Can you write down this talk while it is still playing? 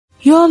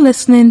You're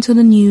listening to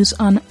the news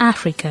on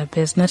Africa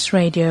Business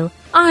Radio.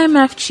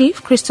 IMF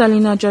Chief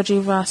Kristalina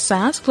Georgieva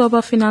says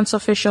global finance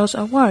officials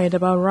are worried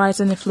about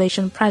rising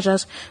inflation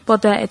pressures,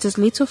 but that it is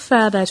little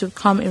fair that it would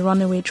come a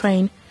runaway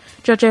train.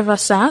 Georgieva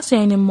says they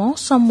are in a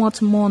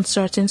somewhat more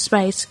uncertain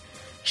space.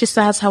 She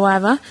says,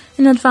 however,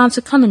 in advanced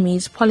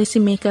economies,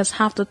 policymakers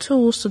have the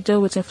tools to deal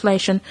with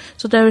inflation,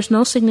 so there is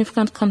no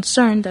significant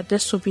concern that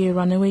this will be a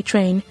runaway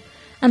train.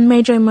 And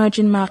major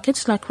emerging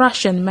markets like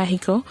Russia and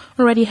Mexico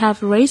already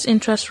have raised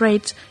interest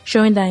rates,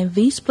 showing that in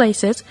these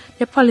places,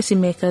 their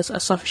policymakers are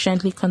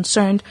sufficiently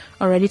concerned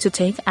or ready to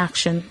take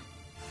action.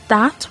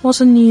 That was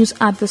the news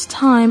at this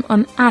time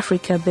on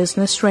Africa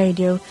Business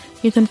Radio.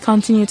 You can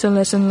continue to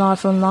listen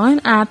live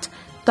online at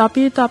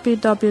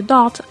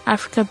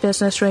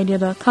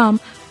www.africabusinessradio.com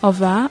or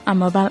via a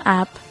mobile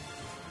app.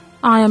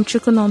 I am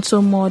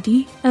Chukunonso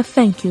Modi, and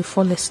thank you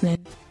for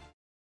listening.